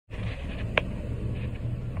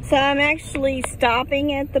So I'm actually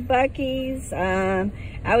stopping at the Buc-ee's.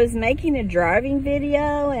 I was making a driving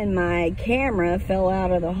video and my camera fell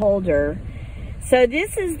out of the holder. So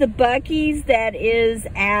this is the Buc-ee's that is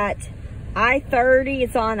at I-30.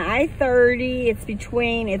 It's on I-30.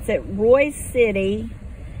 It's at Royse City.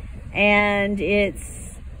 And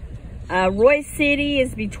Royse City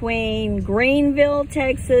is between Greenville,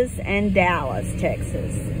 Texas and Dallas,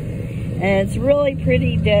 Texas. And it's really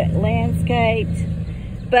pretty landscaped.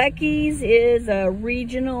 Buc-ee's is a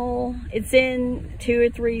regional, it's in 2 or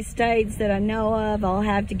 3 states that I know of. I'll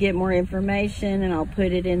have to get more information and I'll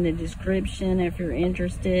put it in the description if you're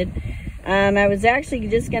interested. I was actually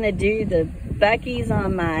just gonna do the Buc-ee's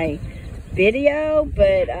on my video,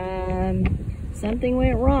 but something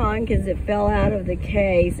went wrong because it fell out of the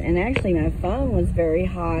case, and actually my phone was very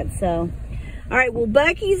hot. So, all right, well,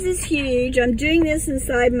 Buc-ee's is huge. I'm doing this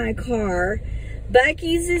inside my car.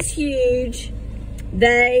 Buc-ee's is huge.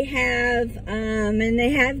 They have, and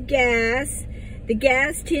they have gas. The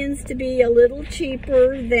gas tends to be a little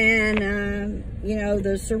cheaper than, you know,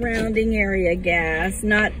 the surrounding area gas.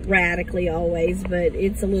 Not radically always, but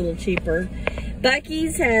it's a little cheaper.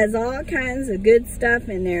 Buc-ee's has all kinds of good stuff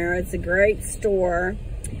in there. It's a great store.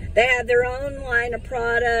 They have their own line of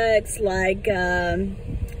products like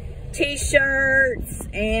t-shirts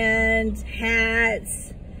and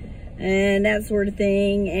hats and that sort of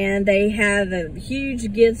thing. And they have a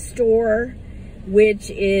huge gift store, which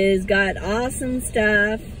is got awesome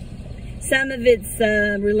stuff. Some of it's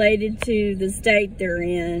related to the state they're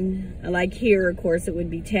in. Like here, of course, it would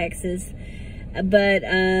be Texas. But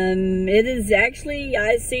it is actually,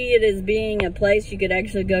 I see it as being a place you could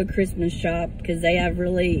actually go Christmas shop, because they have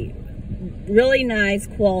really, really nice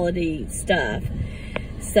quality stuff.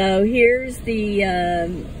 So here's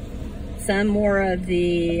the some more of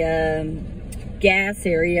the gas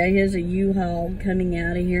area. Here's a U-Haul coming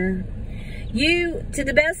out of here. To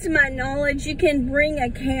the best of my knowledge, you can bring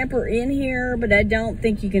a camper in here, but I don't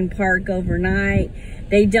think you can park overnight.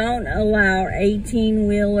 They don't allow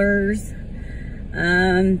 18-wheelers.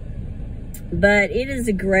 But it is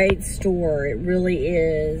a great store. It really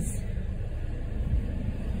is.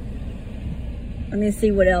 Let me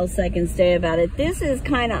see what else I can say about it. This is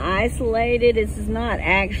kind of isolated. This is not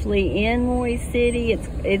actually in Royse City.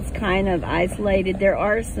 It's kind of isolated. There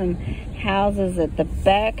are some houses at the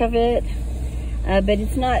back of it, but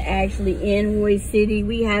it's not actually in Royse City.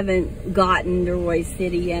 We haven't gotten to Royse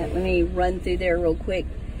City yet. Let me run through there real quick.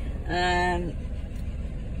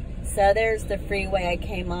 So there's the freeway I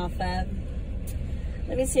came off of.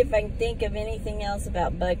 Let me see if I can think of anything else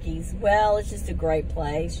about Buc-ee's. Well, it's just a great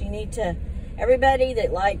place. You need to, everybody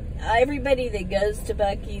that goes to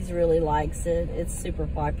Buc-ee's really likes it. It's super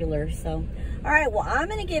popular. So, all right, well, I'm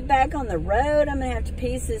gonna get back on the road. I'm gonna have to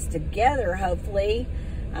piece this together, hopefully.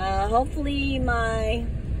 Hopefully my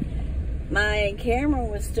camera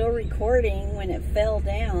was still recording when it fell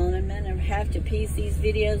down. I'm gonna have to piece these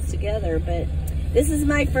videos together, but this is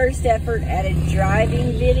my first effort at a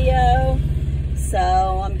driving video, so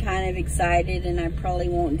I'm kind of excited, and I probably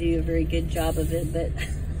won't do a very good job of it, but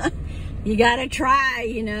you gotta try,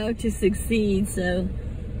 you know, to succeed. So,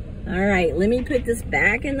 all right, let me put this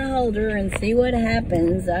back in the holder and see what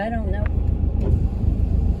happens. I don't know.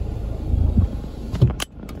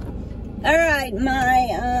 All right,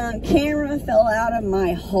 my camera fell out of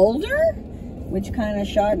my holder, which kind of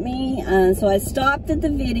shocked me. So I stopped at the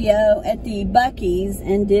Buc-ee's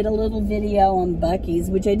and did a little video on Buc-ee's,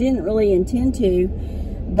 which I didn't really intend to,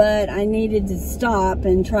 but I needed to stop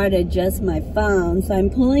and try to adjust my phone. So I'm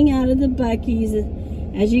pulling out of the Buc-ee's.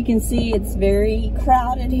 As you can see, it's very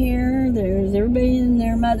crowded here. There's everybody and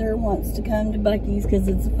their mother wants to come to Buc-ee's because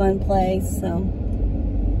it's a fun place. So,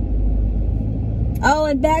 oh,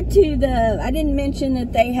 and back to I didn't mention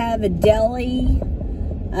that they have a deli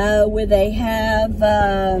where they have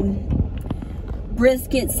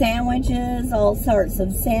brisket sandwiches, all sorts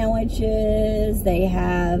of sandwiches. They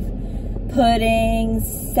have puddings,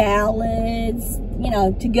 salads, you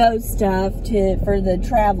know, to-go stuff for the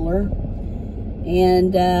traveler.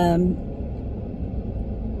 And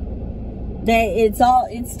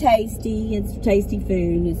it's tasty. It's tasty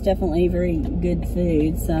food. It's definitely very good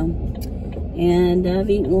food. So, and I've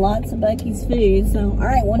eaten lots of Buc-ee's food. So, all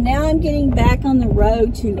right, well, now I'm getting back on the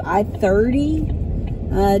road to I-30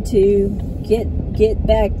 to get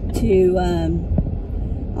back to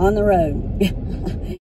on the road.